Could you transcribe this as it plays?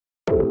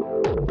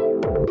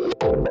Welcome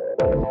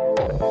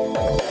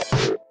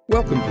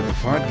to the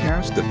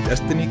podcast of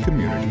Destiny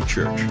Community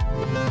Church.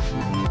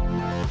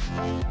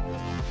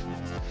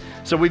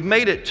 So we've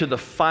made it to the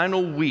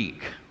final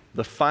week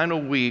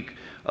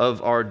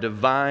of our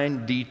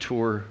Divine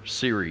Detour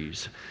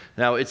series.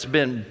 Now it's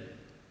been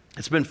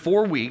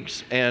 4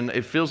 weeks, and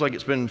it feels like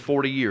it's been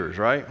 40 years,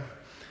 right?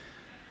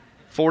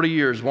 40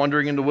 years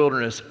wandering in the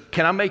wilderness.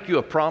 Can I make you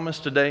a promise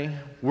today?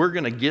 We're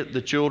going to get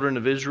the children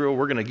of Israel,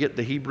 we're going to get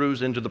the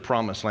Hebrews into the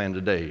promised land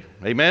today.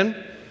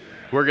 Amen?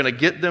 We're going to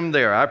get them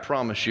there, I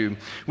promise you.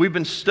 We've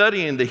been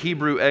studying the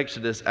Hebrew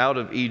Exodus out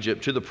of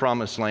Egypt to the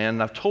promised land,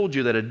 and I've told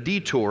you that a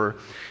detour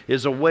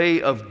is a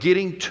way of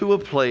getting to a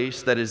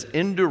place that is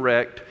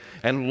indirect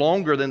and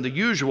longer than the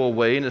usual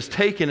way, and is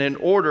taken in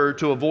order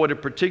to avoid a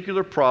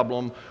particular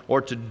problem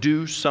or to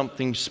do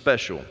something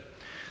special.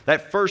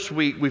 That first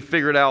week, we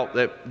figured out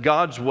that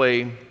God's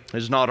way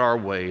is not our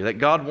way, that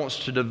God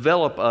wants to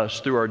develop us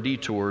through our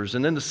detours.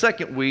 And then the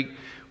second week,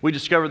 we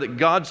discovered that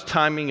God's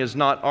timing is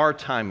not our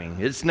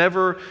timing. It's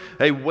never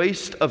a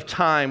waste of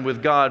time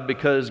with God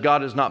because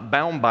God is not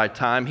bound by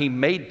time. He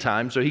made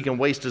time, so He can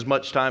waste as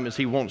much time as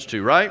He wants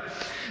to, right?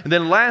 And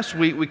then last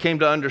week, we came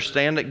to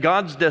understand that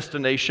God's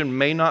destination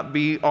may not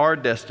be our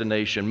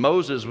destination.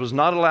 Moses was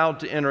not allowed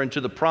to enter into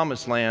the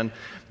promised land,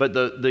 but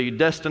the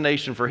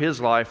destination for his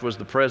life was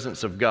the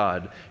presence of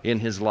God in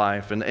his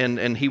life.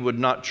 And he would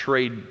not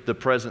trade the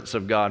presence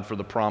of God for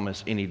the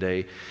promise any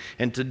day.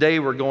 And today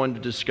we're going to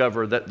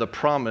discover that the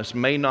promise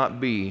may not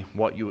be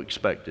what you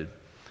expected.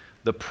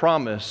 The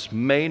promise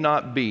may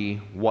not be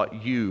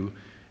what you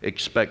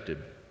expected.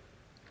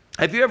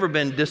 Have you ever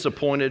been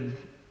disappointed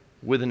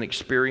with an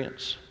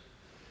experience?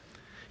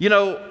 You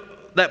know,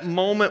 that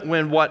moment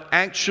when what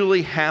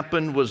actually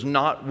happened was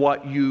not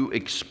what you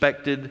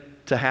expected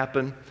to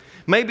happen.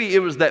 Maybe it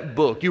was that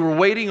book. You were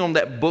waiting on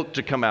that book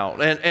to come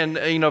out. And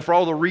you know, for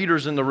all the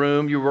readers in the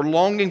room, you were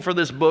longing for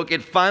this book.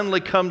 It finally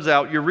comes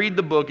out. You read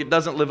the book. It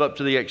doesn't live up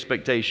to the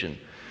expectation.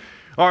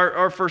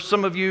 Or for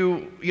some of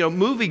you,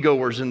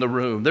 moviegoers in the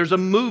room, there's a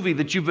movie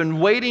that you've been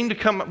waiting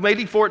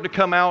for it to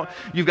come out.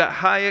 You've got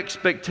high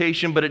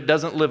expectation, but it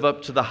doesn't live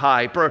up to the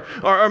hype.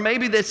 Or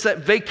maybe that's that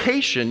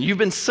vacation. You've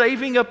been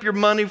saving up your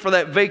money for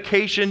that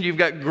vacation. You've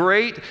got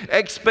great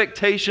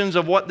expectations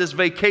of what this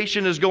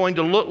vacation is going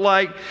to look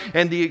like,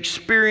 and the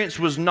experience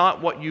was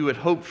not what you had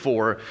hoped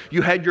for.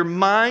 You had your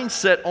mind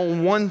set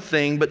on one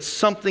thing, but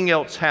something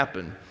else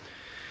happened.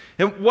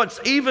 And what's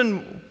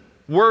even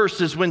worse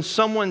is when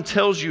someone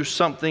tells you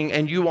something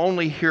and you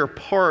only hear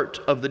part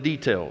of the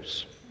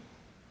details.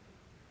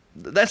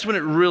 That's when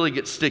it really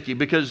gets sticky,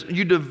 because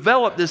you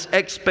develop this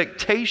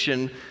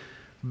expectation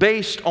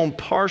based on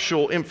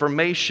partial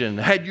information.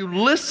 Had you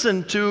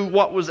listened to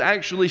what was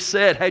actually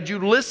said, had you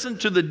listened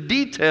to the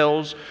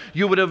details,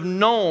 you would have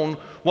known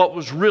what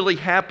was really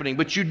happening,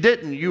 but you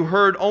didn't. You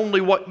heard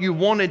only what you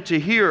wanted to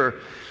hear.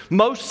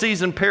 Most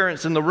seasoned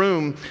parents in the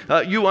room,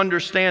 you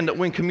understand that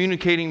when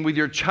communicating with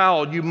your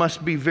child, you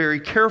must be very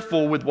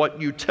careful with what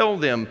you tell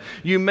them.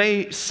 You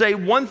may say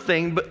one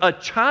thing, but a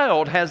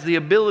child has the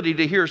ability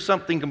to hear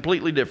something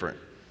completely different.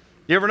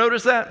 You ever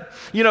notice that?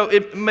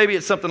 Maybe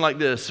it's something like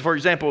this. For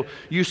example,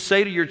 you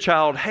say to your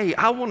child, "Hey,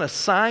 I want to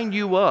sign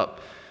you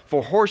up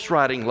for horse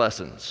riding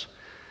lessons."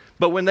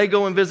 But when they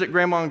go and visit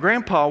Grandma and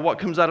Grandpa, what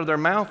comes out of their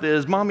mouth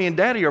is, "Mommy and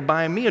Daddy are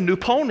buying me a new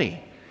pony."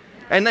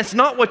 And that's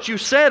not what you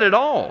said at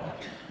all.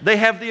 They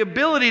have the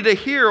ability to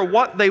hear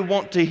what they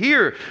want to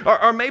hear.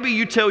 Or maybe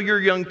you tell your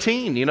young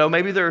teen,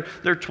 maybe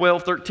they're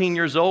 12, 13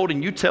 years old,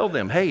 and you tell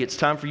them, "Hey, it's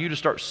time for you to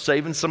start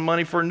saving some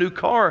money for a new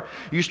car.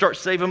 You start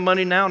saving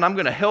money now, and I'm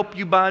going to help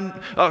you buy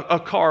a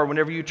car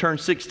whenever you turn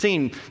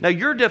 16. Now,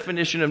 your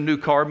definition of new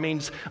car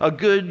means a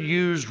good,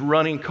 used,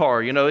 running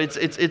car.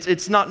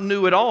 It's not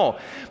new at all.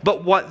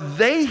 But what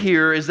they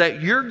hear is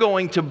that you're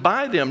going to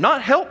buy them,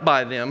 not help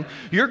buy them.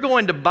 You're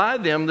going to buy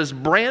them this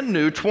brand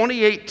new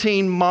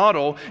 2018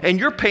 model, and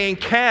you're paying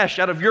cash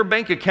out of your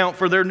bank account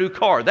for their new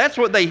car. That's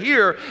what they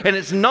hear, and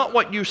it's not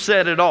what you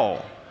said at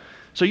all.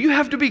 So you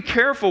have to be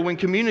careful when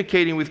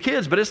communicating with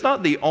kids, but kids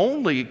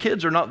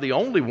are not the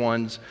only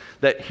ones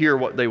that hear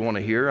what they want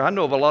to hear. I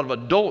know of a lot of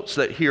adults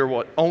that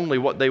hear only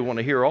what they want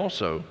to hear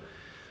also.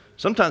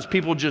 Sometimes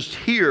people just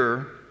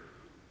hear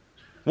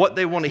what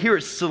they want to hear.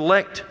 It's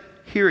selective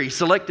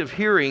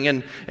hearing,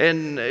 and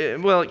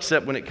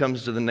except when it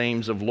comes to the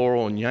names of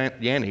Laurel and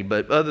Yanny,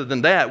 but other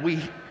than that, we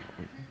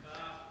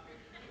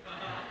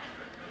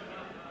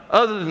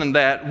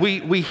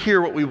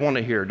hear what we want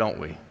to hear, don't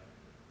we?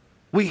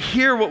 We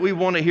hear what we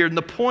want to hear. And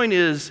the point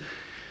is,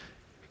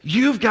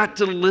 you've got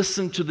to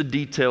listen to the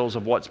details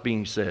of what's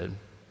being said.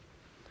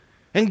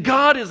 And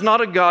God is not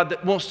a God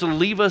that wants to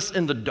leave us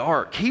in the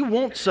dark. He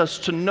wants us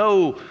to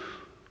know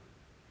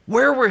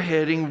where we're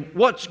heading,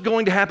 what's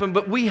going to happen,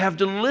 but we have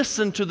to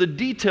listen to the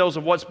details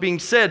of what's being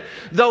said.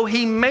 Though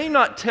He may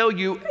not tell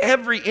you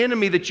every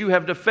enemy that you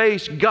have to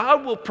face,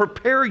 God will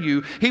prepare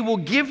you. He will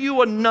give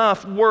you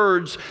enough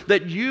words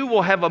that you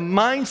will have a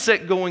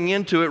mindset going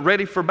into it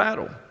ready for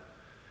battle.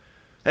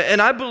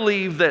 And I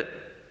believe that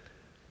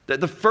that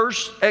the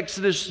first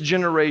Exodus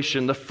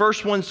generation, the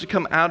first ones to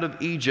come out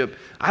of Egypt,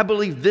 I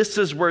believe this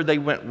is where they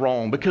went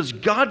wrong because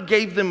God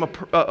gave them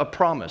a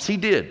promise. He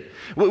did.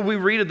 We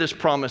read of this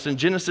promise in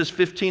Genesis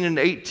 15 and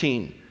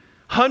 18.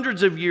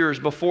 Hundreds of years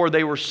before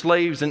they were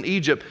slaves in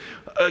Egypt,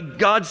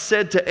 God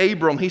said to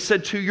Abram, He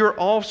said, "To your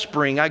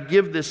offspring I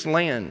give this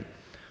land,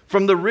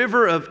 from the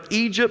river of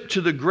Egypt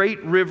to the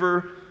great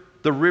river,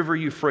 the river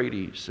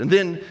Euphrates." And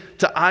then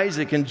to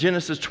Isaac in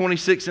Genesis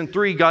 26 and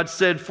 3, God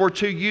said, "For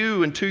to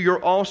you and to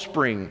your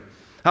offspring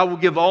I will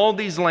give all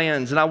these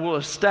lands, and I will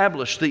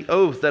establish the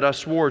oath that I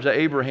swore to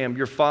Abraham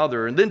your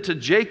father." And then to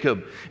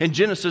Jacob in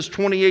Genesis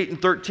 28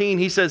 and 13,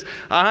 He says,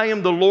 "I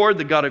am the Lord,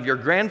 the God of your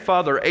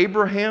grandfather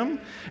Abraham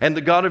and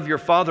the God of your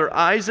father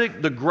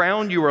Isaac. The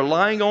ground you are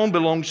lying on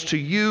belongs to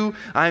you.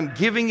 I am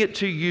giving it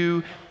to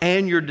you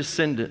and your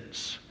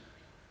descendants."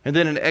 And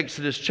then in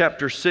Exodus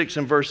chapter 6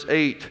 and verse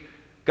 8,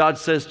 God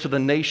says to the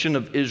nation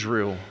of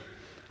Israel,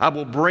 "I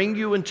will bring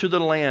you into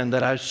the land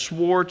that I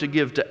swore to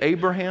give to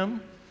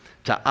Abraham,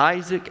 to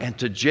Isaac, and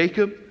to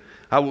Jacob.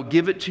 I will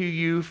give it to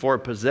you for a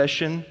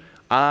possession.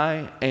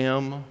 I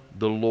am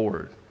the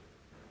Lord."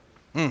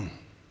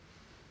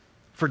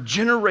 For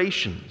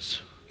generations,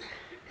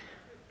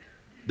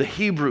 the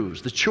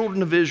Hebrews, the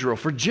children of Israel,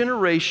 for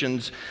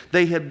generations,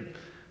 they had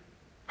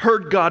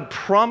heard God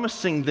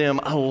promising them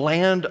a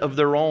land of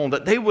their own,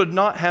 that they would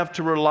not have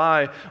to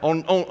rely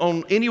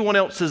on anyone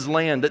else's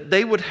land, that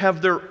they would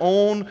have their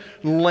own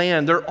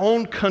land, their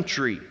own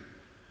country.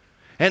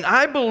 And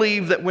I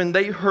believe that when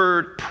they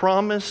heard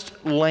promised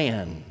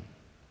land,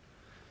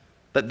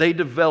 that they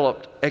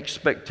developed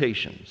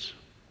expectations.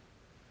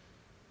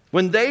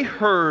 When they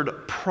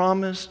heard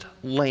promised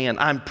land,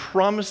 I'm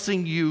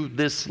promising you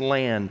this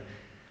land,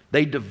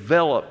 they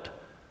developed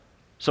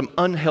some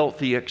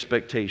unhealthy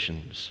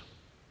expectations.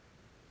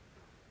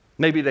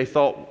 Maybe they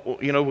thought,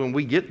 well, when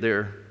we get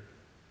there,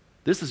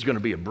 this is going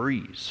to be a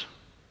breeze.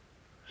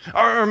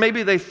 Or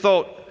maybe they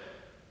thought,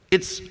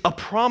 it's a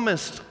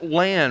promised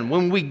land.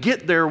 When we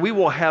get there, we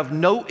will have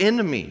no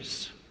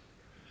enemies.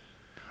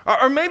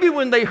 Or maybe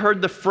when they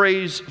heard the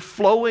phrase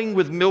flowing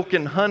with milk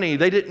and honey,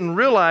 they didn't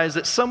realize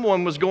that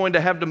someone was going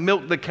to have to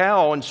milk the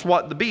cow and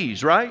swat the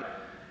bees, right?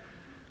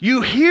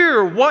 You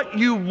hear what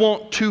you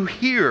want to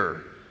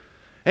hear.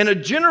 And a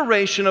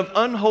generation of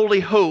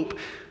unholy hope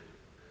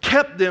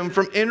kept them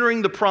from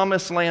entering the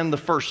promised land the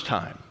first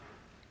time.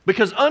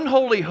 Because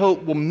unholy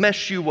hope will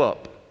mess you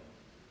up.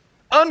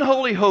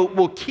 Unholy hope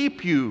will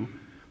keep you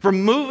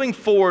from moving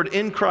forward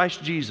in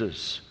Christ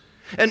Jesus.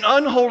 And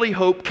unholy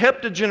hope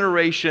kept a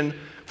generation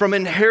from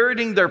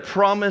inheriting their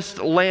promised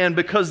land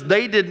because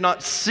they did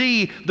not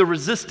see the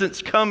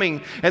resistance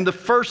coming. And the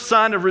first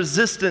sign of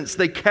resistance,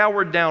 they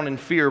cowered down in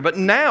fear. But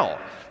now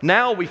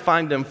we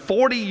find them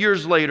 40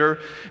 years later,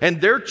 and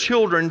their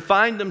children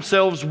find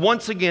themselves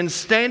once again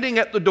standing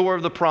at the door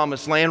of the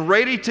promised land,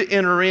 ready to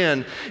enter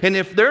in. And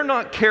if they're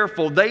not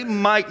careful, they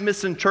might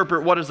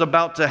misinterpret what is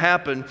about to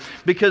happen,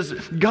 because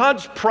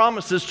God's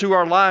promises to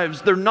our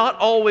lives, they're not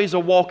always a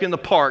walk in the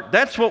park.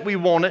 That's what we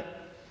want it.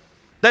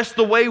 That's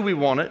the way we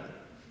want it.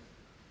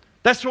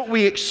 That's what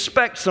we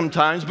expect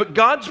sometimes, but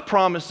God's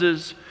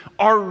promises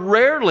are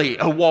rarely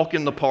a walk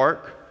in the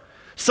park.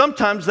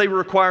 Sometimes they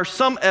require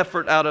some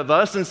effort out of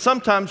us, and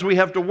sometimes we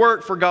have to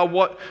work for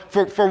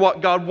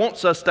what God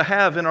wants us to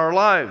have in our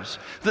lives.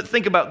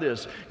 Think about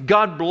this.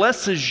 God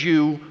blesses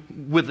you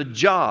with a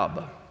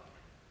job.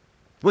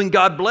 When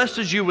God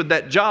blesses you with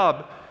that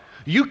job,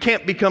 you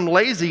can't become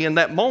lazy in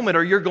that moment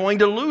or you're going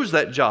to lose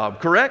that job,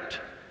 correct?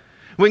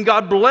 When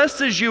God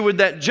blesses you with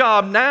that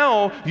job,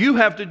 now you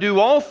have to do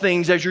all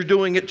things as you're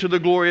doing it to the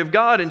glory of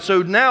God. And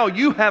so now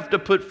you have to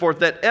put forth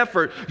that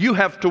effort. You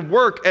have to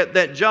work at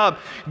that job.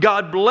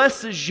 God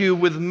blesses you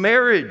with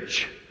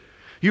marriage.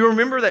 You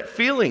remember that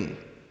feeling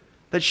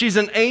that she's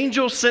an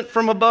angel sent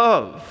from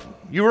above.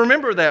 You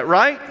remember that,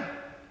 right?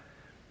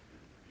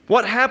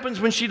 What happens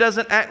when she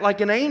doesn't act like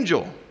an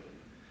angel?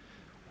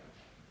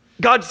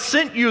 God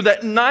sent you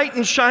that knight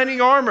in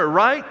shining armor,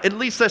 right? At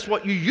least that's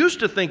what you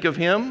used to think of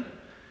him.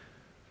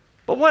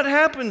 But what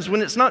happens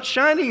when it's not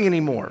shining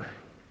anymore?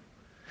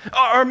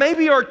 Or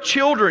maybe our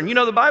children.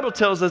 The Bible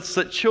tells us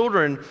that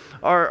children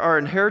are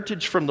an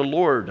heritage from the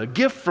Lord, a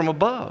gift from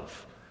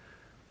above.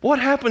 What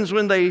happens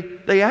when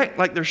they act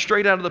like they're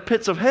straight out of the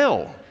pits of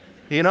hell?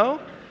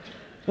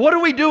 What do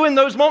we do in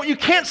those moments? You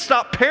can't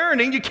stop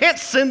parenting. You can't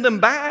send them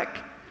back.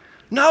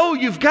 No,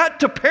 you've got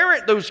to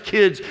parent those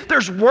kids.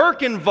 There's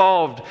work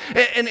involved.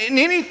 And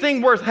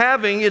anything worth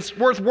having, it's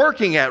worth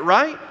working at,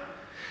 right?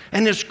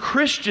 And as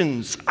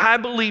Christians, I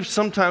believe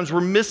sometimes we're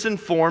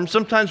misinformed.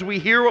 Sometimes we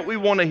hear what we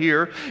want to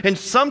hear. And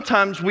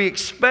sometimes we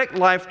expect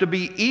life to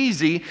be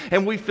easy.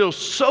 And we feel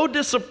so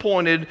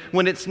disappointed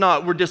when it's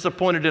not. We're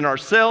disappointed in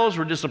ourselves.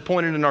 We're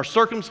disappointed in our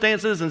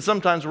circumstances. And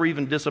sometimes we're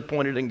even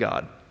disappointed in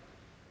God.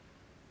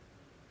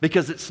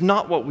 Because it's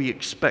not what we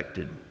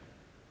expected.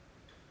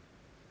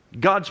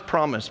 God's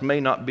promise may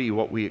not be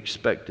what we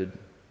expected.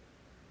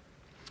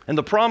 And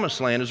the promised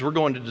land, as we're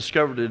going to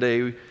discover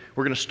today,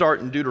 we're going to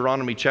start in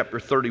Deuteronomy chapter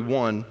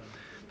 31.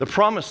 The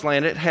promised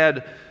land, it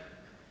had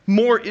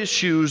more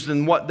issues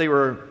than what they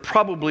were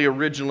probably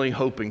originally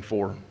hoping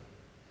for.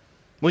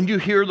 When you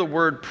hear the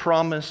word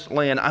promised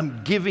land,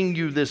 I'm giving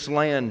you this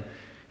land,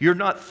 you're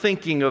not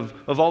thinking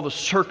of all the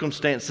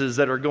circumstances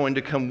that are going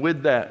to come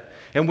with that.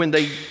 And when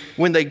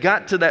they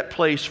got to that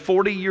place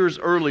 40 years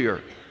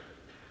earlier,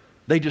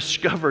 they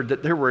discovered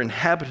that there were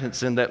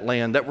inhabitants in that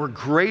land that were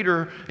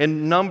greater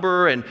in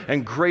number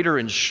and greater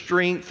in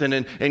strength and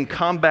in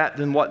combat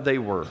than what they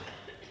were.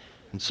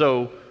 And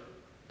so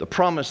the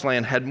promised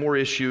land had more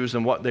issues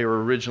than what they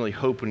were originally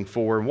hoping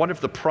for. And what if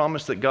the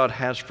promise that God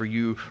has for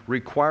you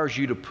requires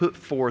you to put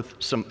forth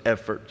some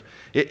effort?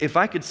 If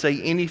I could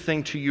say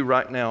anything to you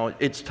right now,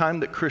 it's time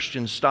that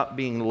Christians stop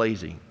being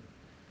lazy.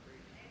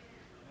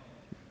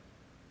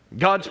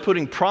 God's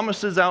putting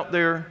promises out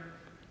there,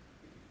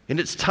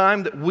 and it's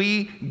time that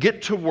we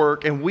get to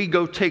work and we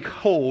go take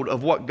hold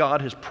of what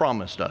God has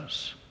promised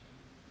us.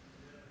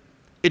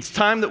 It's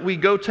time that we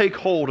go take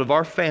hold of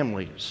our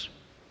families.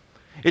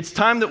 It's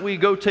time that we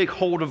go take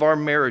hold of our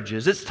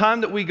marriages. It's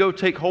time that we go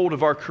take hold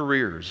of our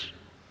careers.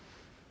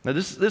 Now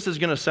this is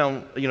going to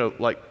sound,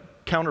 like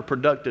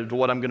counterproductive to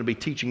what I'm going to be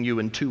teaching you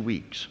in 2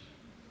 weeks.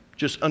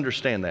 Just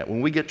understand that.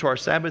 When we get to our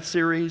Sabbath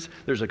series,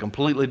 there's a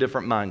completely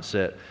different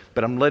mindset.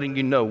 But I'm letting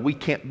you know we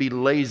can't be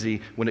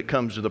lazy when it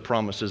comes to the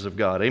promises of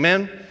God.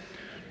 Amen?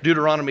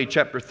 Deuteronomy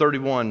chapter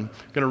 31. I'm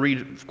going to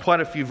read quite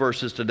a few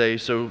verses today,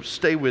 so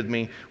stay with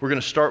me. We're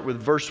going to start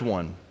with verse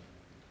 1.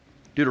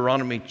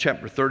 Deuteronomy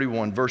chapter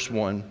 31, verse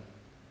 1.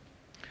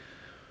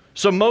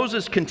 So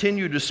Moses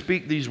continued to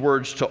speak these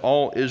words to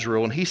all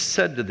Israel, and he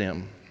said to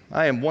them,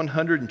 I am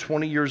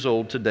 120 years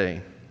old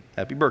today.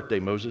 Happy birthday,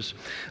 Moses.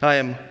 I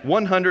am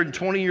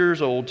 120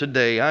 years old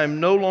today. I am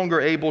no longer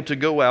able to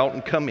go out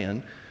and come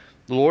in.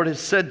 The Lord has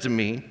said to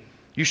me,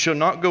 you shall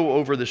not go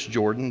over this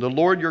Jordan. The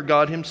Lord your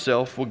God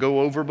himself will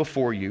go over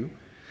before you.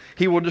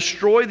 He will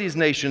destroy these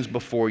nations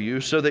before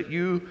you so that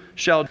you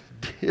shall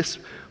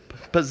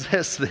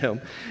possess them.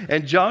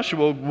 And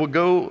Joshua will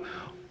go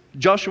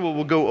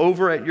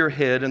over at your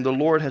head, and the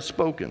Lord has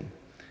spoken.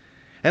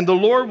 And the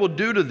Lord will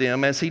do to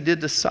them as he did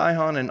to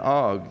Sihon and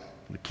Og,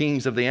 the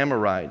kings of the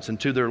Amorites, and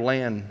to their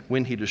land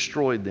when he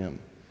destroyed them.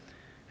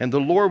 And the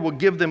Lord will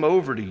give them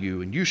over to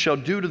you, and you shall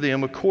do to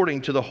them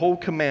according to the whole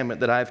commandment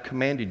that I have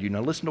commanded you.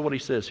 Now listen to what he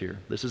says here.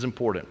 This is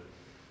important.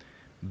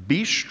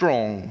 Be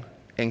strong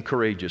and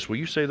courageous. Will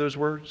you say those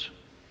words?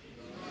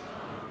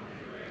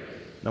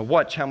 Now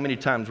watch how many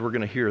times we're going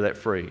to hear that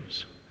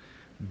phrase.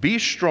 Be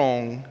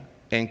strong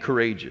and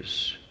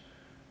courageous.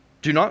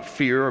 Do not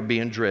fear or be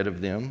in dread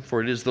of them,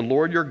 for it is the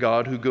Lord your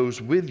God who goes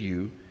with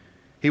you.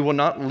 He will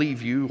not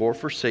leave you or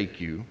forsake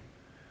you.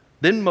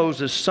 Then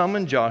Moses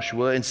summoned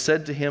Joshua and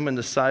said to him in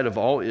the sight of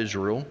all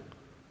Israel,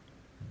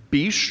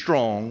 be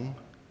strong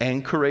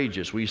and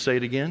courageous. Will you say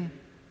it again?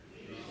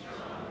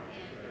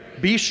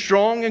 Be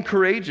strong and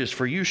courageous,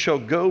 for you shall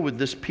go with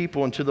this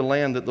people into the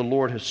land that the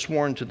Lord has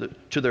sworn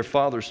to their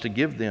fathers to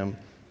give them,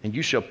 and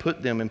you shall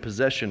put them in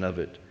possession of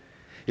it.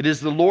 It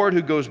is the Lord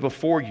who goes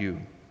before you.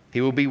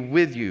 He will be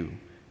with you.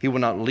 He will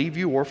not leave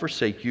you or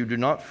forsake you. Do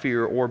not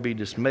fear or be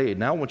dismayed.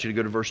 Now I want you to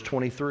go to verse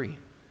 23.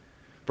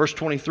 Verse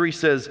 23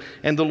 says,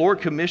 and the Lord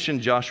commissioned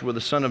Joshua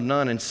the son of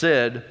Nun and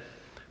said,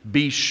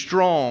 be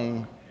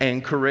strong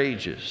and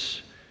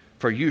courageous.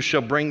 For you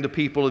shall bring the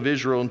people of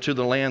Israel into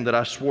the land that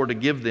I swore to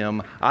give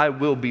them. I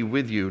will be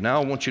with you. Now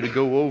I want you to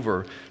go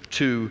over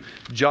to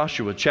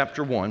Joshua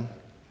chapter 1.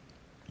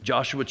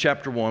 Joshua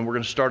chapter 1, we're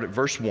going to start at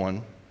verse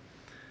 1.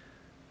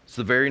 It's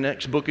the very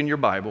next book in your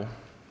Bible.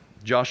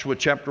 Joshua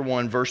chapter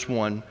 1, verse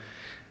 1.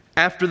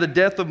 After the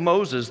death of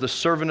Moses, the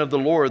servant of the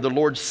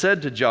Lord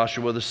said to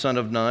Joshua the son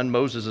of Nun,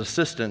 Moses'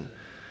 assistant,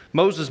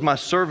 Moses, my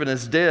servant,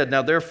 is dead.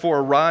 Now therefore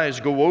arise,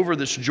 go over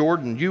this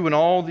Jordan, you and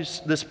all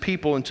this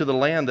people into the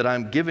land that I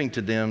am giving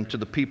to them, to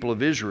the people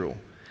of Israel.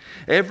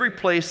 Every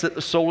place that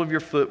the sole of your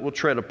foot will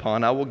tread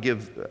upon, I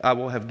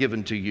will have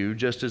given to you,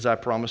 just as I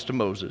promised to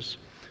Moses.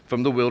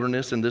 From the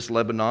wilderness and this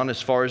Lebanon,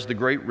 as far as the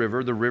great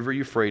river, the river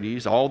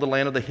Euphrates, all the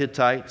land of the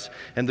Hittites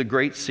and the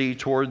great sea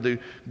toward the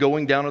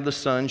going down of the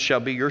sun shall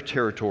be your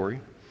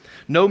territory.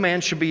 No man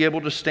shall be able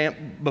to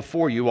stand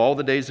before you all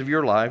the days of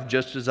your life,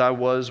 just as I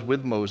was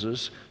with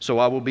Moses, so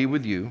I will be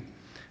with you.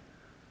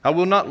 I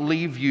will not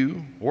leave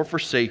you or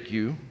forsake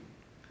you.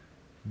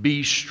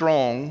 Be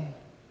strong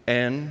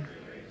and...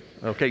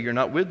 Okay, you're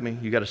not with me.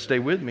 You got to stay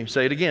with me.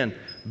 Say it again.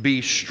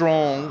 Be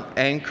strong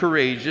and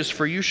courageous,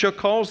 for you shall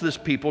cause this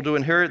people to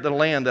inherit the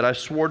land that I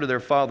swore to their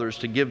fathers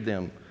to give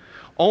them.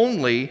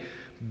 Only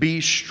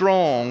be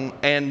strong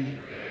and...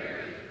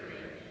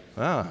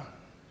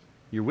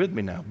 You're with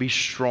me now. Be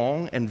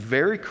strong and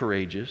very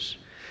courageous,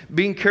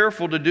 being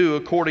careful to do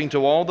according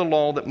to all the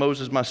law that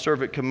Moses my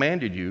servant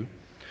commanded you.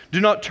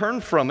 Do not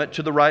turn from it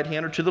to the right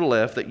hand or to the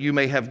left, that you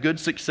may have good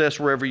success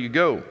wherever you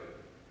go.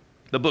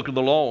 The book of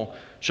the law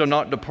shall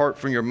not depart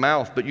from your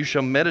mouth, but you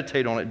shall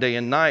meditate on it day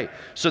and night,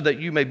 so that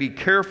you may be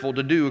careful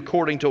to do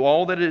according to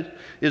all that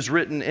is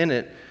written in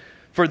it.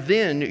 For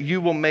then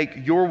you will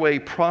make your way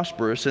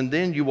prosperous, and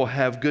then you will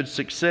have good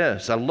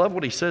success. I love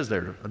what he says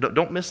there.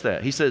 Don't miss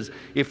that. He says,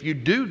 if you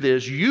do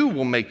this, you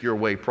will make your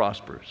way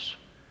prosperous.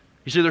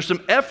 You see, there's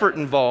some effort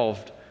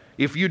involved.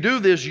 If you do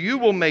this, you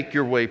will make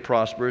your way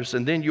prosperous,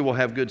 and then you will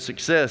have good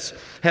success.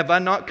 Have I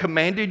not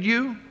commanded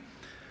you?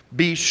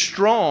 Be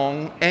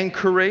strong and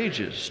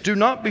courageous. Do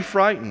not be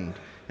frightened,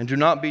 and do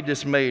not be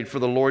dismayed, for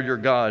the Lord your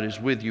God is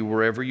with you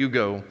wherever you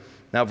go.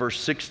 Now, verse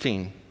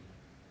 16.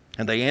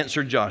 And they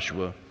answered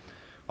Joshua,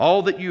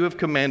 all that you have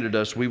commanded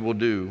us we will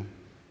do,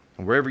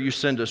 and wherever you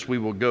send us we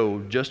will go,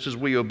 just as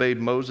we obeyed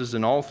Moses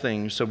in all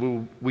things,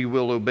 so we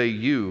will obey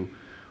you.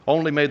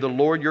 Only may the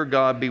Lord your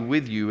God be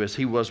with you as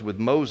he was with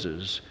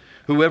Moses.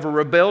 Whoever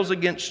rebels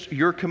against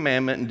your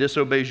commandment and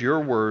disobeys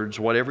your words,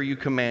 whatever you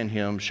command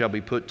him shall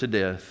be put to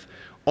death.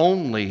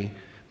 Only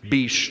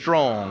be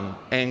strong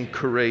and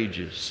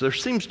courageous. There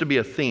seems to be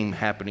a theme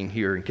happening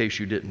here in case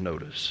you didn't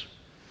notice.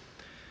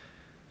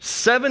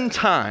 7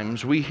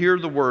 times we hear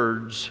the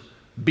words,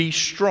 be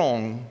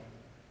strong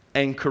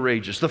and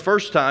courageous. The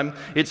first time,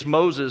 it's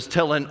Moses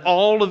telling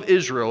all of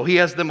Israel. He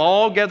has them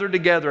all gathered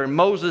together, and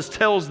Moses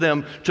tells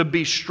them to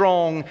be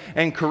strong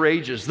and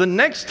courageous. The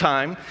next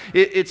time,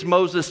 it's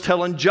Moses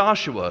telling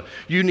Joshua,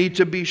 you need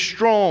to be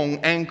strong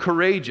and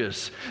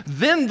courageous.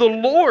 Then the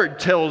Lord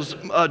tells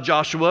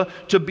Joshua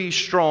to be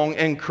strong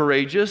and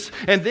courageous,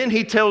 and then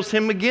he tells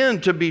him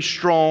again to be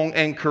strong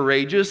and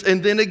courageous,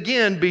 and then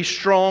again, be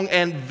strong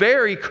and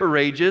very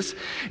courageous.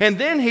 And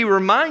then he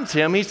reminds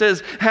him, he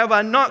says, have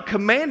I not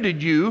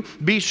commanded you,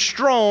 be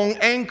strong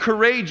and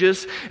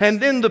courageous?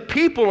 And then the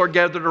people are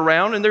gathered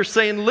around and they're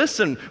saying,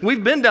 listen,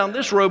 we've been down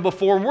this road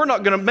before. We're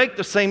not going to make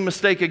the same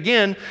mistake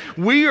again.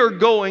 We are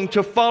going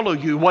to follow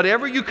you.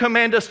 Whatever you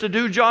command us to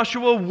do,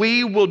 Joshua,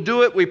 we will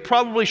do it. We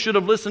probably should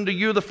have listened to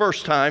you the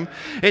first time.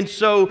 And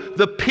so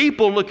the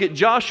people look at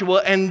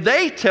Joshua and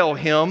they tell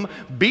him,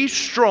 be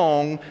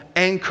strong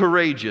and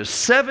courageous.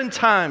 7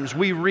 times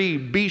we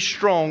read, be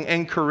strong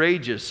and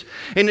courageous.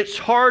 And it's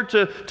hard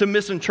to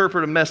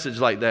misinterpret a message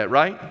like that,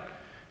 right?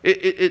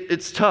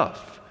 It's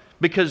tough,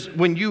 because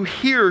when you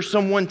hear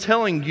someone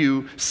telling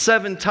you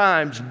 7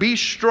 times, be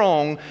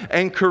strong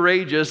and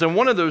courageous, and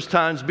one of those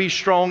times, be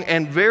strong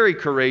and very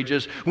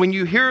courageous, when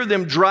you hear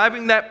them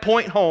driving that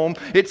point home,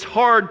 it's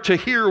hard to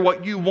hear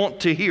what you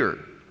want to hear.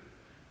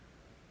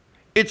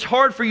 It's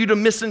hard for you to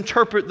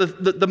misinterpret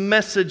the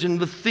message and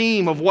the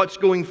theme of what's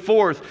going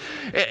forth.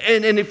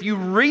 And if you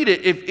read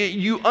it, if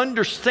you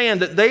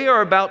understand that they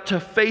are about to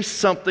face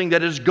something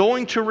that is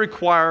going to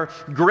require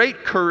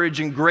great courage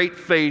and great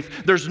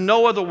faith. There's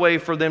no other way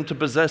for them to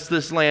possess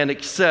this land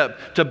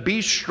except to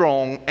be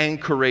strong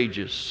and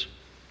courageous.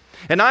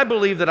 And I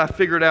believe that I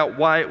figured out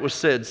why it was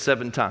said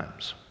 7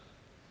 times.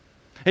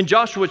 In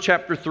Joshua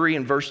chapter 3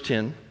 and verse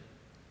 10,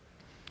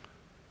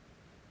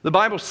 the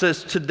Bible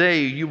says,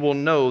 today you will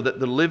know that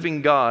the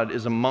living God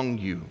is among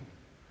you.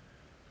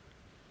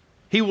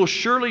 He will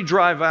surely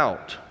drive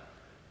out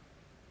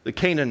the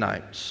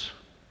Canaanites,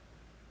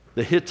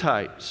 the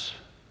Hittites,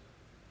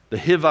 the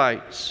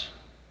Hivites,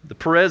 the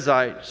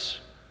Perizzites,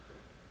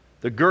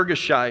 the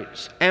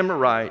Girgashites,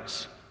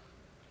 Amorites,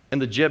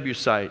 and the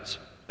Jebusites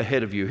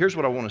ahead of you. Here's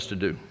what I want us to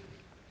do.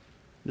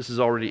 This is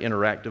already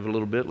interactive a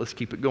little bit. Let's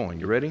keep it going.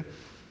 You ready?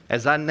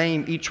 As I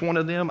name each one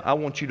of them, I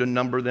want you to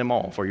number them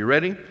off. Are you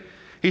ready?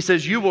 He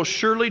says, you will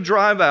surely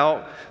drive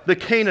out the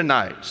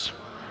Canaanites,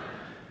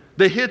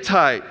 the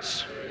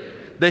Hittites,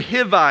 the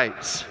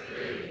Hivites,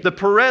 the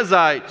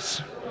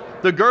Perizzites,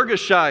 the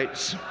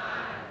Girgashites,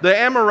 the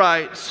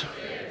Amorites,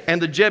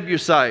 and the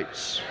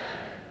Jebusites.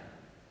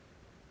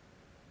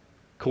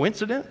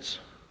 Coincidence?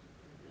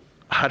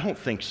 I don't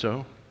think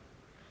so.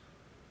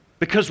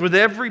 Because with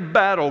every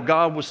battle,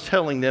 God was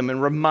telling them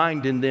and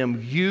reminding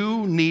them,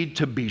 you need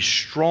to be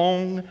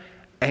strong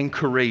and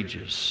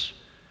courageous.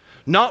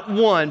 Not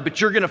one, but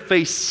you're going to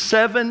face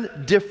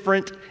 7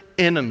 different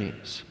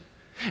enemies.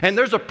 And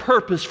there's a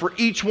purpose for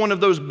each one of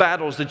those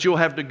battles that you'll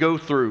have to go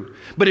through.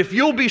 But if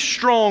you'll be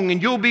strong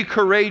and you'll be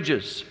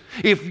courageous,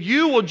 if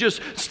you will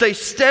just stay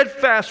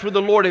steadfast with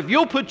the Lord, if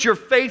you'll put your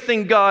faith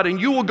in God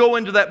and you will go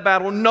into that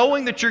battle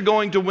knowing that you're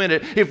going to win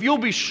it, if you'll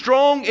be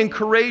strong and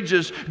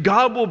courageous,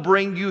 God will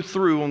bring you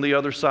through on the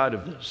other side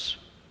of this.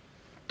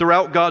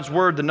 Throughout God's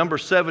Word, the number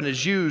 7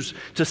 is used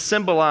to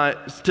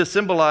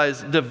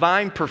symbolize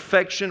divine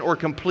perfection or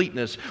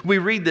completeness. We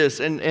read this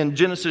in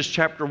Genesis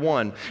chapter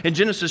 1. In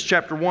Genesis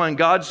chapter 1,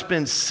 God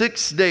spends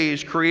 6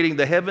 days creating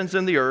the heavens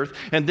and the earth.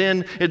 And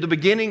then at the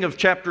beginning of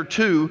chapter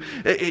 2,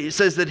 it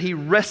says that He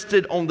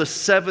rested on the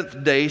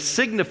 7th day,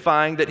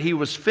 signifying that He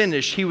was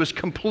finished. He was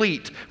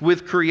complete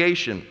with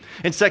creation.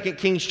 In 2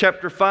 Kings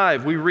chapter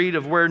 5, we read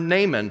of where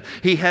Naaman,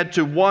 he had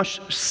to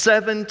wash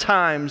 7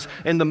 times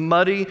in the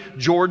muddy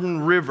Jordan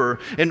River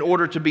in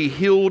order to be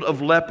healed of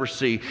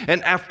leprosy.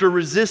 And after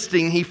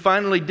resisting, he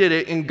finally did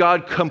it, and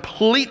God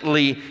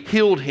completely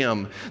healed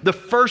him. The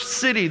first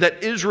city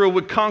that Israel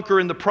would conquer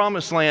in the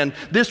Promised Land,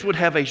 this would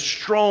have a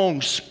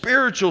strong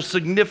spiritual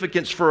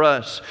significance for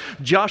us.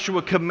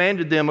 Joshua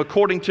commanded them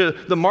according to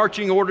the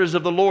marching orders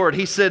of the Lord.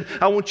 He said,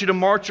 I want you to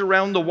march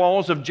around the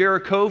walls of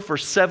Jericho for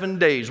 7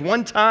 days.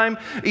 One time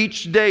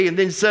each day, and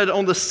then said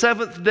on the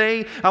 7th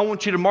day, I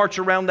want you to march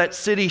around that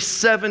city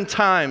 7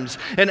 times.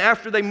 And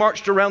after they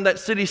marched around that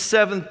city city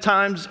 7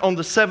 times. On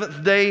the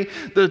 7th day,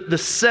 the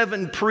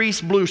 7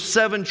 priests blew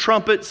 7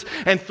 trumpets,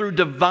 and through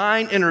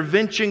divine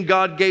intervention,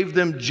 God gave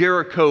them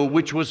Jericho,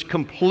 which was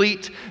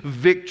complete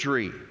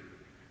victory.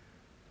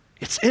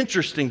 It's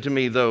interesting to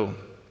me, though,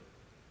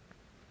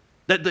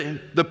 that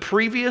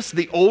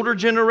the older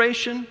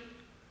generation,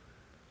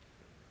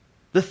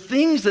 the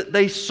things that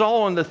they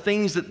saw and the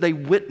things that they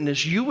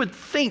witnessed, you would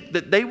think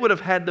that they would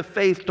have had the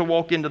faith to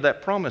walk into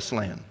that promised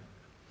land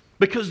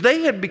because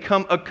they had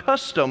become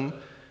accustomed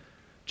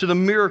to the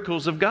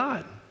miracles of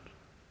God.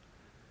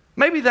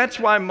 Maybe that's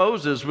why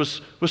Moses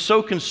was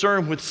so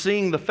concerned with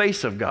seeing the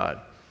face of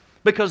God,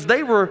 because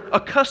they were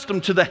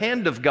accustomed to the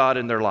hand of God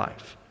in their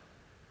life.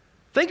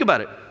 Think about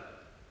it.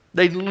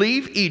 They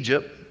leave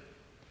Egypt.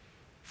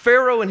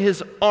 Pharaoh and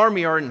his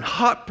army are in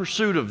hot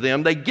pursuit of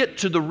them. They get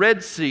to the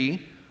Red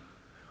Sea.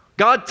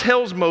 God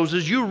tells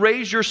Moses, you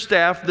raise your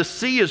staff, the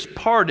sea is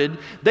parted.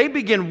 They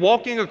begin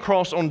walking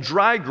across on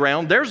dry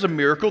ground. There's a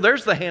miracle.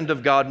 There's the hand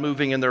of God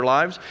moving in their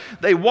lives.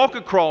 They walk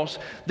across.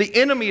 The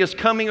enemy is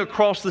coming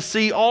across the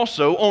sea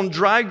also on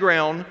dry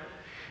ground.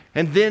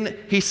 And then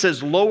he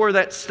says, lower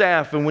that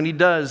staff. And when he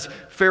does,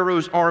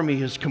 Pharaoh's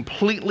army is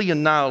completely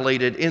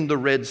annihilated in the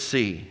Red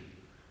Sea.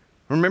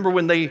 Remember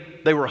when they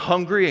were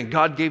hungry and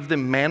God gave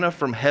them manna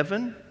from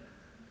heaven?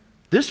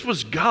 This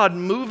was God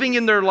moving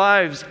in their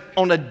lives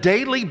on a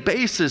daily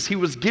basis. He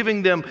was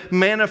giving them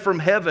manna from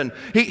heaven.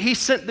 He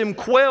sent them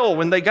quail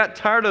when they got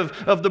tired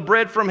of the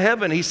bread from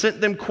heaven. He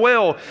sent them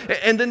quail.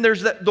 And then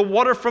there's the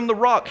water from the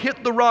rock.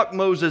 Hit the rock,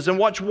 Moses, and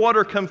watch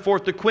water come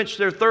forth to quench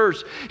their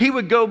thirst. He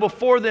would go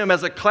before them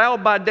as a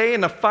cloud by day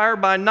and a fire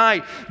by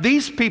night.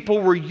 These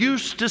people were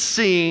used to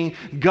seeing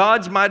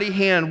God's mighty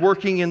hand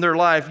working in their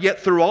life. Yet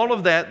through all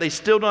of that, they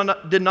still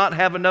did not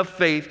have enough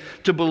faith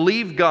to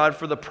believe God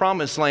for the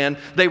promised land.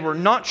 They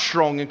were not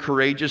strong and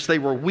courageous. They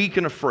were weak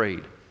and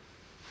afraid.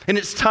 And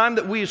it's time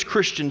that we as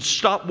Christians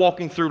stop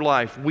walking through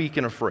life weak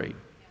and afraid.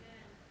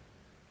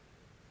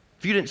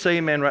 If you didn't say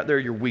amen right there,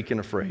 you're weak and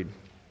afraid.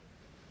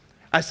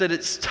 I said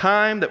it's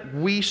time that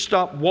we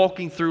stop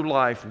walking through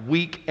life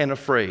weak and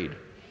afraid.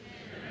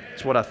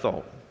 That's what I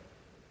thought.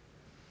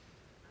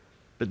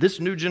 But this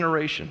new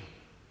generation,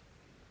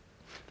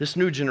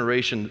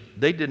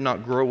 they did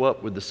not grow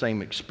up with the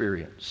same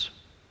experience.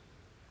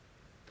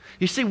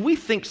 You see, we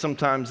think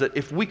sometimes that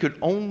if we could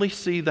only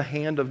see the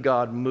hand of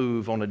God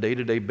move on a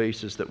day-to-day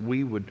basis, that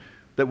we would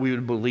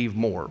believe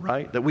more,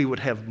 right? That we would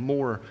have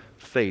more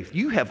faith.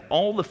 You have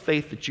all the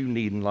faith that you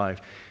need in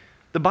life.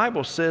 The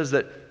Bible says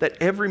that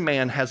every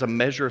man has a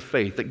measure of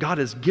faith, that God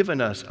has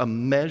given us a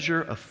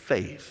measure of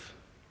faith.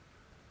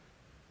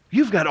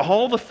 You've got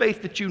all the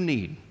faith that you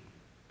need.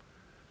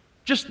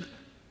 Just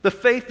the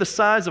faith the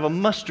size of a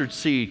mustard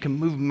seed can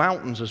move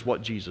mountains, is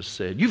what Jesus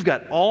said. You've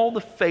got all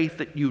the faith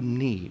that you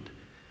need.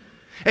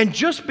 And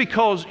just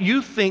because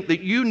you think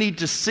that you need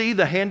to see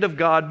the hand of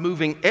God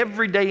moving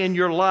every day in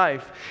your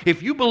life,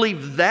 if you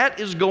believe that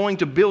is going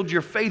to build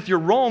your faith, you're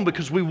wrong,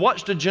 because we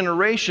watched a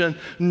generation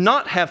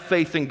not have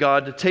faith in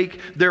God to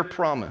take their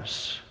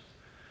promise.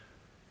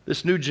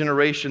 This new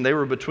generation, they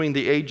were between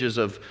the ages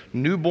of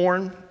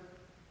newborn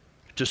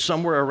to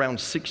somewhere around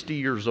 60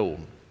 years old.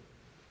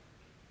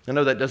 I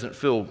know that doesn't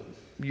feel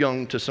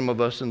young to some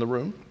of us in the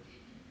room.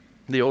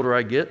 The older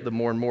I get, the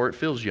more and more it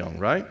feels young,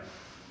 right?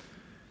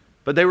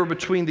 But they were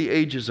between the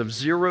ages of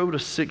 0 to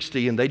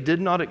 60, and they did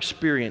not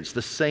experience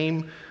the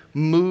same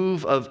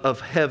move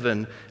of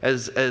heaven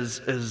as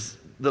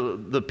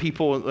the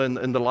people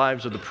in the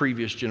lives of the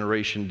previous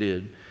generation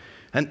did.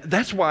 And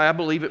that's why I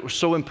believe it was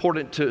so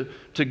important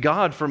to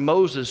God for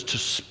Moses to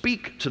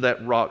speak to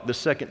that rock the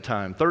second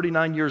time.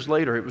 39 years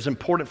later, it was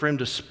important for him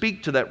to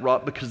speak to that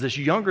rock because this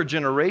younger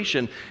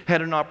generation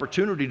had an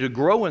opportunity to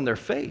grow in their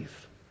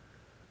faith.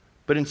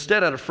 But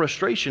instead, out of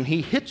frustration,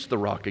 he hits the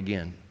rock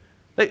again.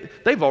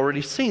 They've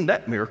already seen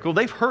that miracle.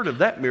 They've heard of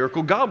that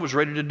miracle. God was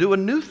ready to do a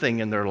new thing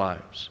in their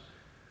lives.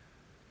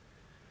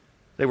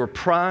 They were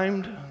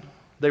primed.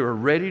 They were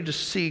ready to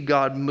see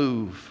God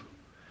move.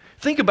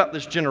 Think about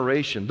this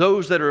generation.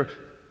 Those that are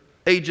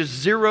ages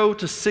 0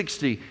 to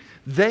 60,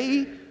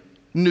 they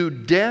knew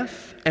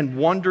death and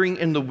wandering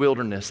in the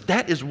wilderness.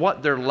 That is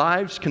what their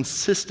lives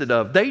consisted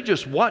of. They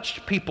just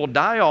watched people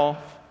die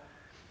off.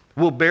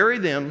 We'll bury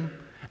them.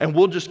 And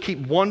we'll just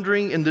keep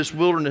wandering in this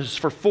wilderness.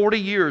 For 40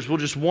 years, we'll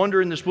just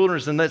wander in this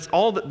wilderness. And that's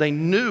all that they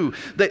knew.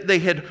 They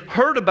had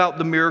heard about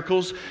the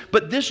miracles,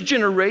 but this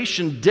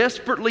generation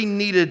desperately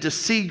needed to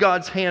see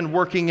God's hand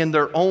working in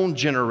their own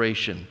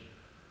generation.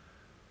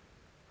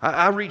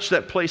 I reached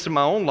that place in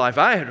my own life.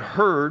 I had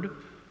heard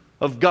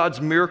of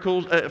God's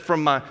miracles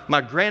from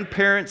my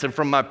grandparents and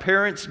from my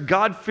parents,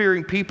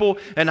 God-fearing people,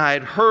 and I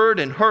had heard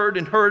and heard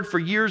and heard for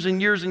years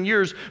and years and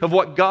years of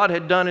what God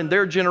had done in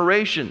their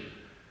generation.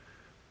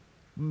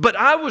 But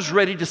I was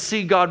ready to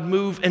see God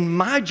move in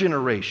my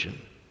generation.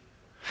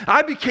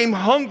 I became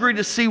hungry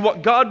to see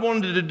what God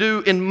wanted to do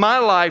in my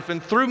life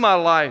and through my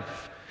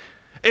life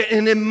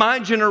and in my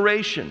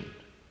generation.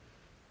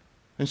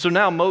 And so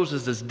now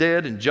Moses is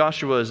dead and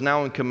Joshua is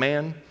now in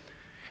command,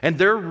 and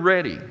they're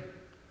ready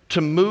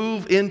to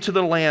move into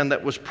the land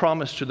that was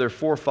promised to their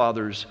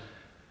forefathers.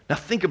 Now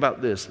think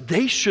about this.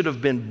 They should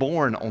have been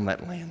born on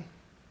that land.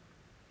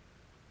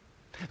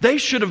 They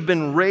should have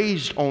been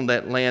raised on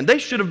that land. They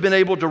should have been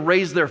able to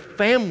raise their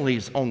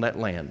families on that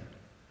land.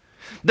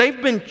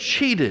 They've been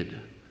cheated.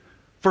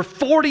 For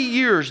 40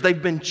 years,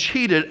 they've been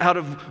cheated out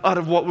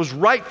of what was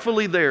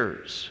rightfully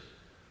theirs.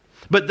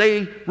 But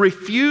they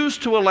refuse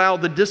to allow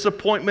the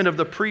disappointment of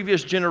the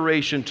previous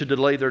generation to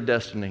delay their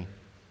destiny.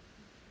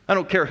 I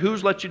don't care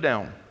who's let you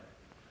down.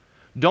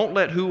 Don't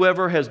let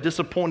whoever has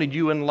disappointed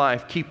you in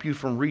life keep you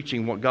from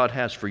reaching what God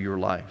has for your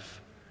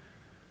life.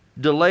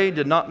 Delay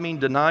did not mean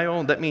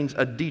denial. That means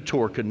a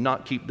detour could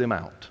not keep them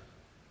out.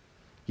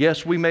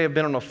 Yes, we may have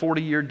been on a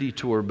 40-year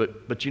detour,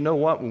 but you know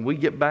what? When we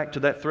get back to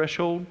that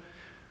threshold,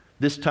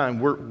 this time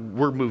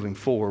we're moving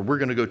forward. We're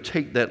going to go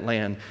take that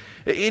land.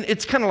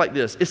 It's kind of like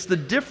this. It's the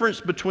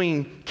difference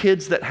between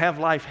kids that have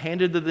life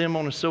handed to them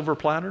on a silver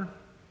platter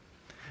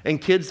and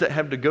kids that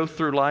have to go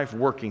through life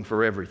working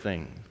for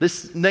everything.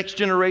 This next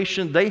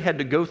generation, they had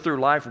to go through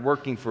life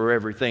working for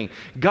everything.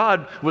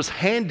 God was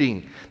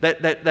handing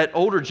that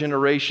older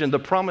generation the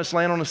promised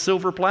land on a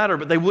silver platter,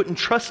 but they wouldn't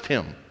trust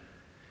Him.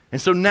 And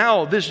so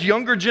now this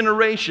younger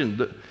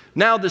generation,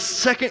 now the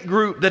second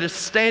group that is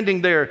standing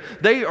there,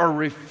 they are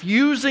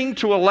refusing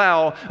to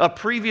allow a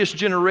previous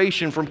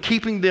generation from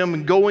keeping them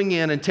and going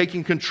in and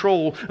taking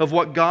control of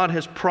what God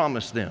has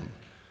promised them.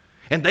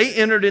 And they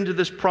entered into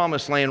this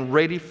promised land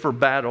ready for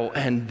battle.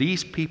 And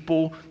these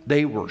people,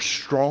 they were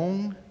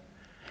strong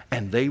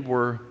and they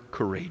were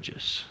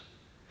courageous.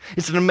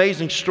 It's an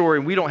amazing story.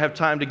 We don't have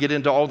time to get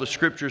into all the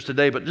scriptures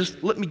today, but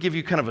just let me give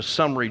you kind of a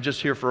summary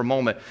just here for a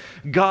moment.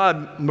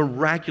 God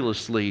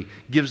miraculously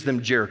gives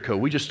them Jericho.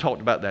 We just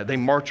talked about that. They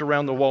march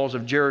around the walls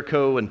of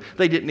Jericho, and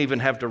they didn't even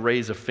have to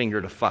raise a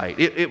finger to fight.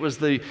 It was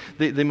the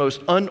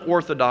most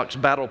unorthodox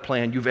battle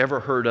plan you've ever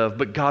heard of,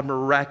 but God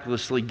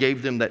miraculously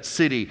gave them that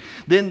city.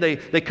 Then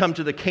they come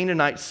to the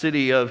Canaanite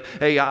city of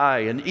Ai,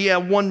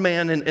 and one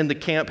man in the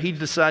camp, he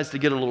decides to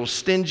get a little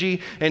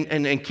stingy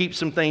and keep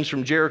some things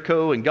from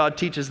Jericho, and God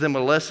teaches them a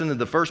lesson in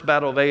the first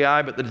battle of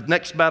Ai, but the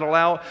next battle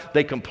out,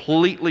 they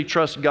completely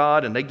trust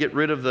God and they get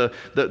rid of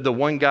the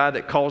one guy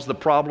that caused the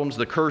problems.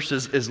 The curse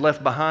is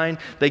left behind.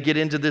 They get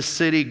into this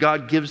city.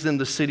 God gives them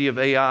the city of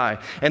Ai.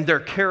 And their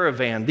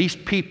caravan, these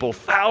people,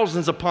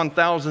 thousands upon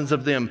thousands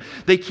of them,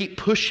 they keep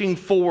pushing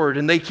forward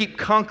and they keep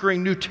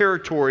conquering new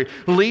territory,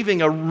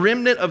 leaving a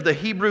remnant of the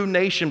Hebrew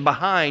nation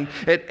behind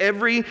at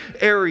every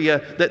area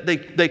that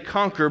they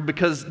conquer,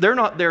 because they're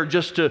not there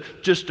just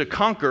to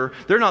conquer.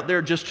 They're not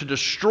there just to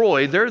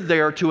destroy. They're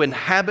there to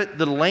inhabit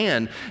the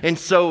land. And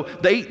so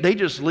they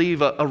just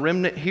leave a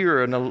remnant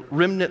here and a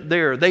remnant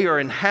there. They are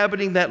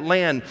inhabiting that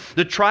land.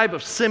 The tribe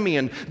of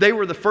Simeon, they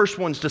were the first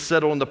ones to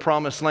settle in the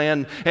promised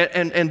land.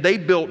 And they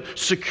built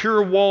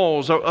secure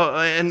walls.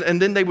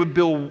 And then they would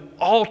build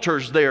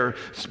altars there,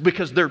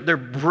 because they're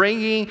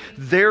bringing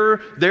their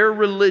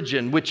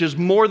religion, which is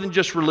more than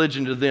just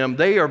religion to them.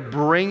 They are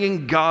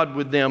bringing God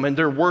with them and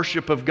their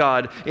worship of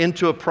God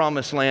into a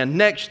promised land.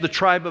 Next, the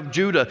tribe of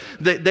Judah,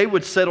 they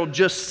would settle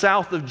just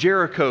south of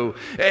Jericho.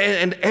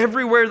 And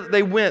everywhere that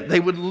they went, they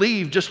would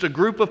leave just a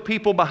group of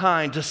people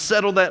behind to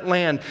settle that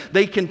land.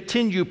 They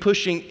continue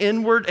pushing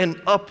inward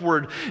and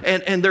upward,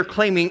 and they're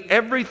claiming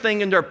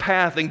everything in their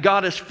path, and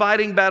God is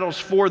fighting battles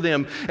for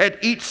them.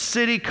 At each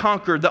city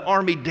conquered, the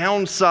army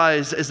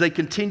downsized as they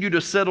continue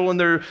to settle in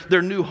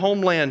their new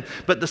homeland.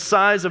 But the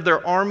size of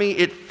their army,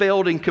 it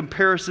failed in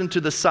comparison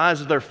to the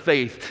size of their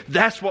faith.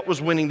 That's what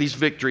was winning these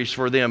victories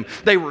for them.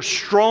 They were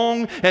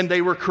strong and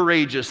they were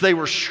courageous. They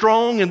were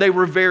strong and they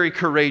were very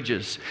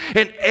courageous.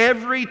 And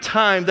every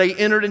time they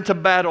entered into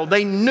battle,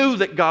 they knew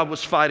that God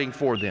was fighting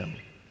for them.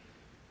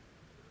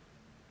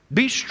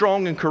 Be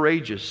strong and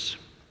courageous.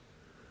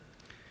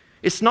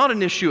 It's not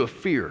an issue of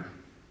fear.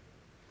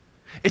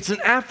 It's an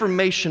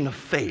affirmation of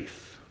faith.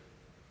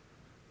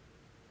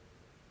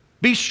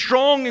 Be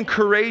strong and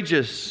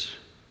courageous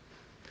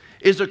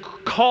is a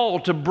call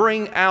to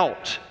bring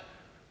out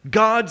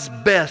God's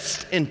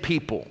best in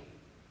people.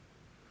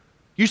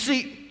 You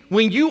see,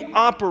 when you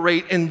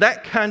operate in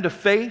that kind of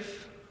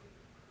faith,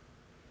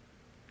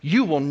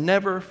 you will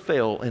never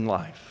fail in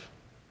life.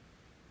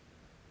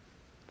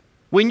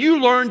 When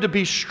you learn to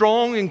be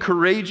strong and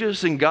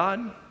courageous in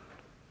God,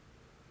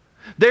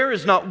 there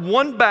is not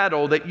one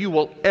battle that you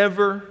will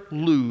ever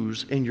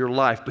lose in your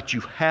life, but you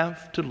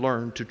have to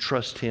learn to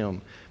trust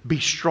Him. Be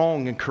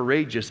strong and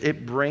courageous.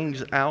 It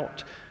brings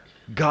out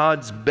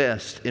God's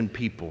best in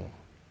people.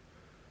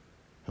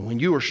 And when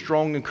you are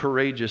strong and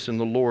courageous in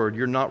the Lord,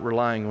 you're not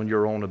relying on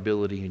your own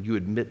ability, and you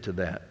admit to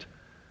that.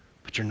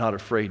 But you're not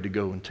afraid to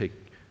go and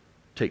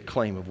take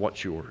claim of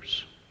what's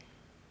yours.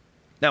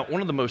 Now,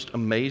 one of the most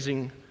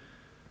amazing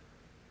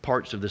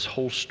parts of this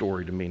whole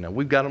story to me, now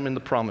we've got them in the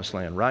promised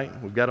land, right?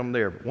 We've got them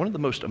there. But one of the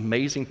most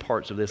amazing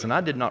parts of this, and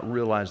I did not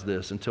realize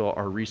this until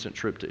our recent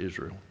trip to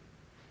Israel.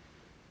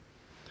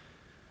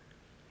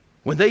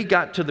 When they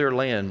got to their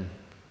land,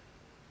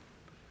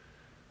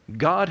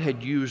 God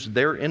had used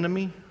their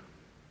enemy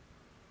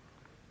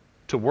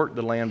to work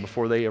the land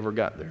before they ever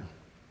got there.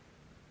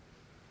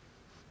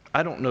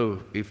 I don't know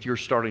if you're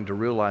starting to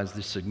realize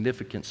the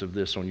significance of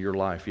this on your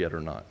life yet or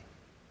not.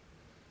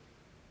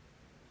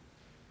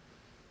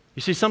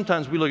 You see,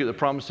 sometimes we look at the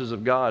promises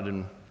of God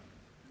and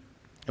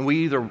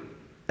we either,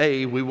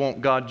 A, we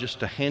want God just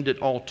to hand it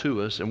all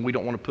to us and we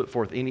don't want to put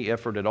forth any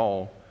effort at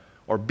all,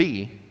 or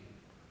B,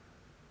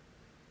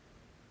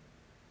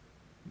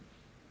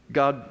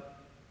 God,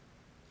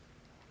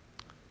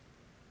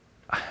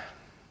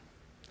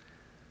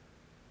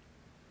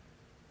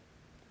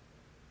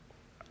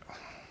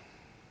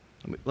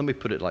 let me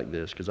put it like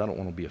this, because I don't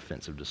want to be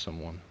offensive to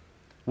someone.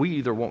 We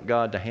either want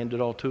God to hand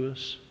it all to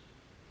us,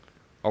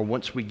 or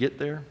once we get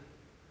there,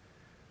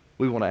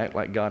 we want to act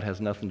like God has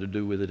nothing to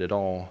do with it at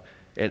all,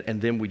 and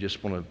then we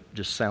just want to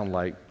just sound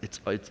like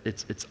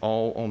it's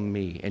all on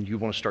me, and you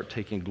want to start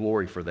taking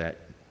glory for that.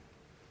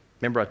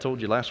 Remember I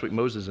told you last week,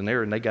 Moses and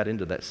Aaron, they got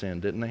into that sin,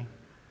 didn't they?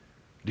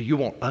 Do you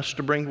want us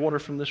to bring water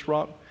from this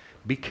rock?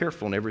 Be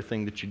careful in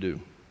everything that you do.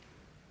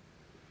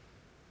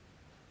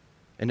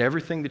 And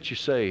everything that you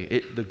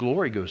say, the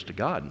glory goes to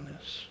God in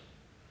this.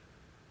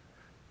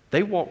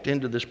 They walked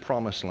into this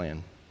promised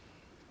land,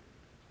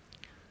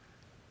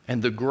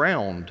 and the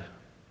ground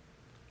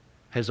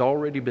has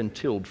already been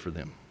tilled for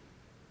them.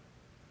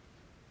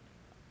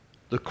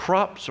 The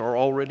crops are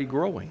already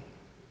growing.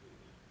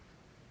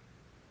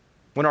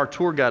 When our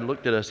tour guide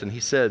looked at us and he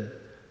said,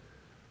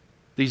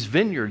 these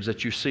vineyards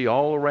that you see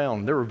all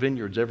around, there are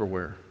vineyards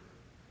everywhere.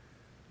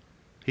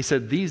 He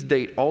said, these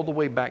date all the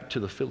way back to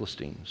the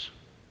Philistines.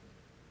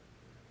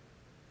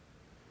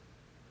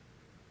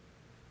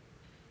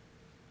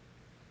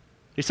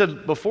 He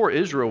said, before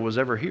Israel was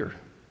ever here,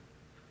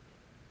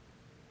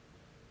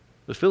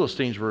 the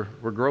Philistines were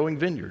growing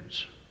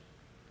vineyards.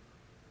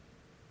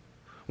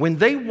 When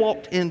they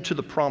walked into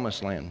the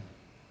promised land,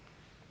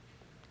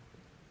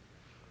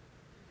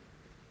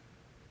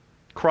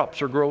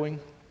 crops are growing,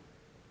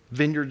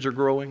 vineyards are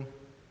growing.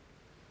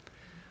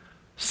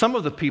 Some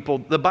of the people,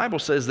 the Bible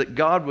says that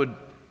God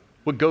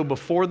would go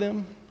before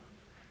them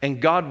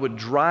and God would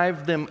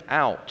drive them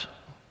out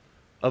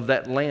of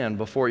that land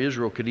before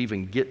Israel could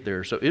even get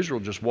there. So Israel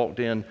just walked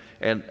in,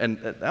 and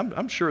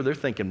I'm sure they're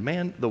thinking,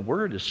 man, the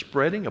word is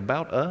spreading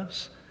about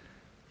us,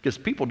 because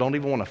people don't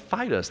even want to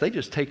fight us. They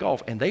just take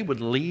off, and they would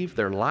leave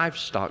their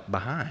livestock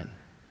behind.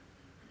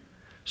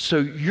 So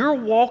you're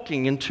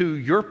walking into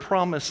your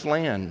promised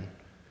land,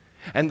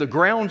 and the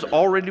ground's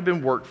already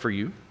been worked for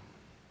you.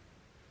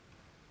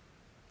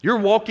 You're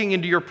walking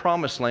into your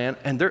promised land,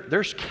 and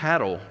there's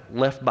cattle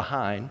left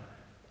behind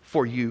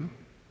for you,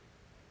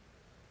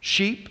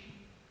 sheep.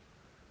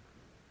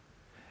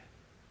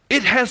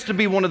 It has to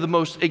be one of the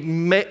most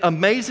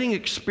amazing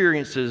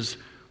experiences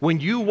when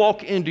you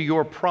walk into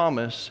your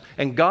promise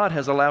and God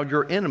has allowed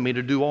your enemy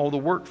to do all the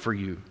work for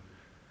you.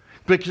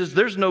 Because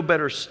there's no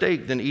better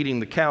steak than eating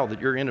the cow that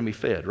your enemy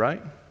fed,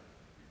 right?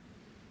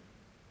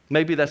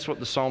 Maybe that's what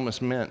the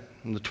psalmist meant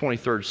in the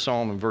 23rd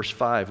Psalm in verse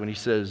 5 when he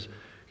says,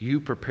 you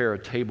prepare a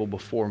table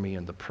before me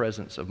in the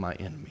presence of my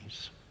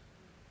enemies.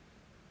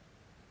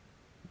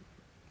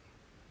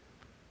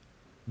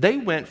 They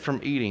went from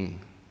eating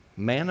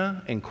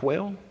manna and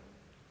quail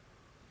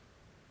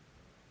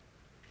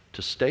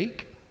to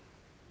steak,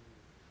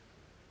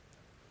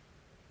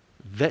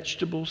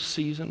 vegetables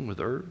seasoned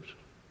with herbs,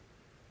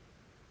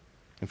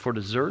 and for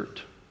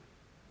dessert,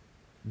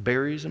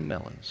 berries and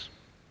melons.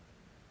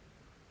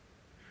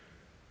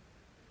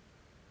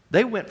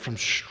 They went from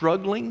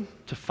struggling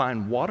to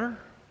find water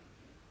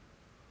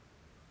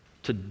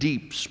to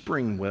deep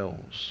spring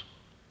wells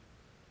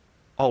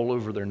all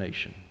over their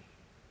nation.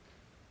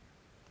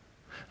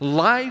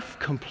 Life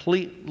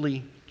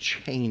completely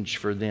changed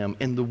for them.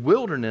 In the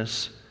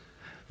wilderness,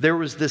 there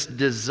was this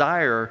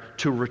desire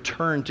to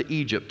return to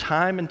Egypt.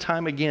 Time and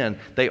time again,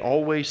 they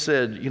always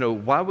said,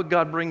 why would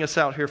God bring us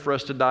out here for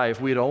us to die if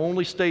we had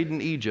only stayed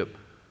in Egypt?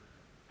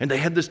 And they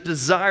had this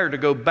desire to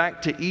go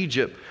back to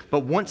Egypt.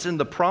 But once in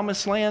the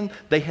promised land,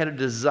 they had a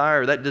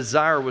desire. That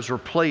desire was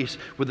replaced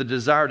with a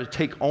desire to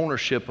take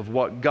ownership of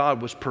what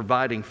God was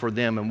providing for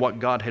them and what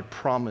God had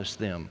promised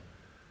them.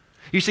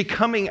 You see,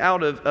 coming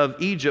out of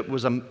Egypt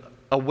was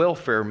a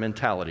welfare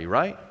mentality,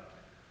 right?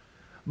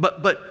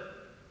 But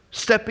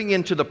stepping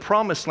into the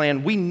promised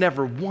land, we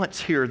never once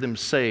hear them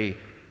say,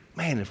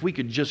 man, if we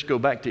could just go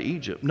back to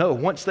Egypt. No,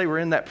 once they were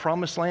in that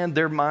promised land,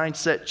 their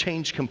mindset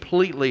changed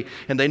completely,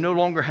 and they no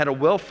longer had a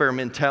welfare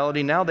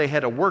mentality. Now they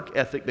had a work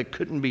ethic that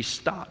couldn't be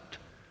stopped.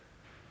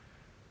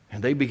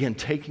 And they began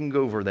taking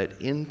over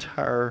that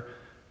entire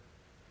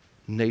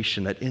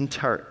nation, that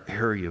entire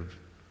area.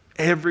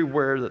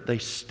 Everywhere that they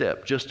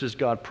stepped, just as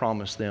God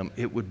promised them,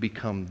 it would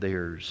become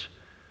theirs.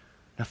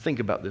 Now think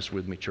about this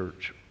with me,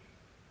 church.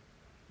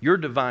 Your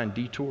divine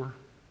detour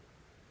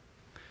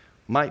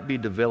might be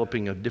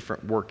developing a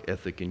different work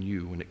ethic in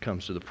you when it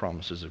comes to the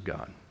promises of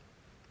God.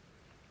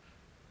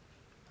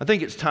 I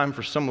think it's time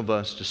for some of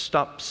us to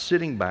stop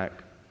sitting back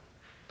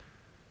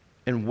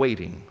and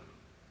waiting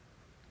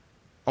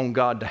on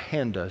God to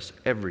hand us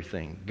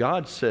everything.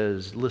 God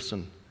says,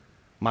 listen,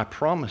 my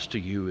promise to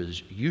you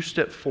is you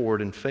step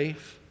forward in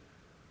faith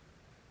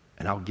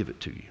and I'll give it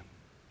to you.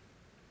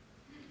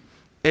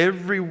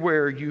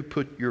 Everywhere you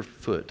put your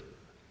foot.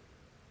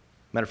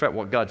 Matter of fact,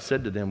 what God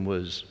said to them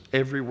was,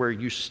 everywhere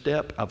you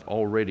step, I've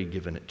already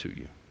given it to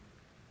you.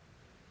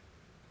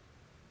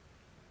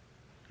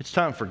 It's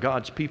time for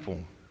God's people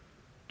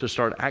to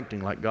start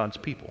acting like God's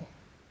people.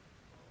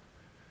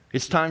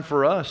 It's time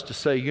for us to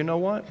say, you know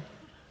what?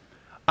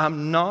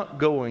 I'm not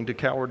going to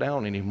cower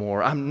down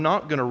anymore. I'm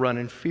not going to run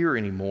in fear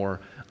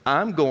anymore.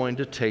 I'm going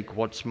to take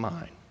what's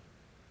mine.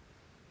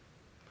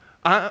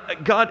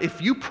 God,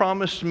 if you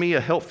promised me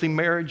a healthy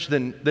marriage,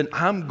 then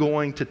I'm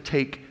going to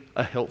take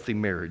a healthy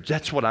marriage.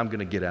 That's what I'm going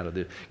to get out of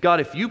this. God,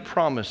 if you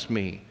promise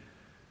me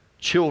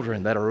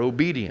children that are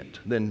obedient,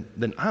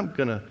 then I'm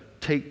going to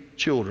take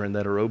children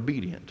that are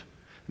obedient.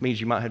 It means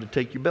you might have to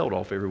take your belt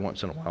off every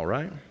once in a while,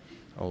 right?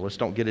 Oh, let's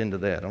don't get into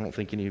that. I don't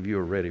think any of you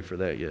are ready for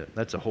that yet.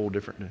 That's a whole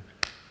different...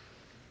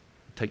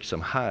 Take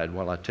some hide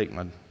while I take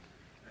my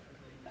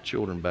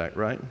children back,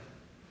 right?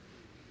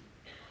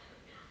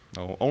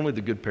 Oh, only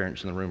the good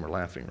parents in the room are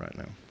laughing right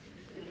now.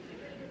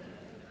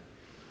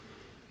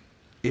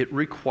 It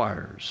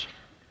requires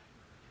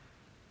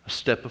a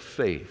step of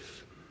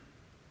faith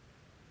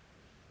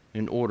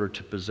in order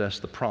to possess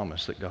the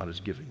promise that God has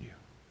given you.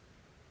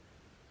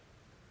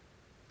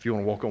 If you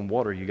want to walk on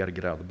water, you got to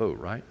get out of the boat,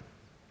 right?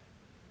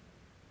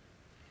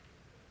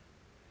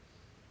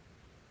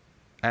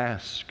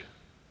 Ask,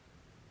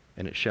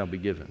 and it shall be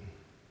given.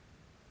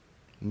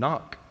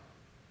 Knock,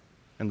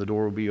 and the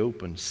door will be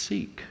open.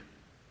 Seek,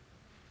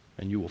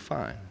 and you will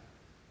find.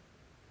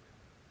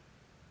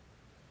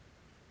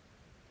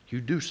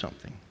 You do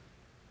something,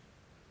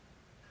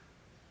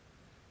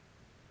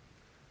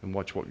 and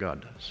watch what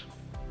God does.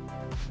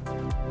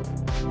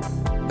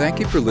 Thank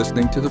you for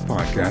listening to the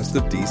podcast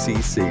of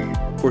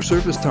DCC. For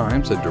service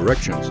times and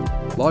directions,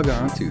 log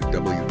on to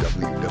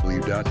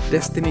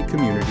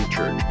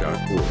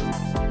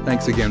www.destinycommunitychurch.org.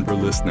 Thanks again for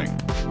listening.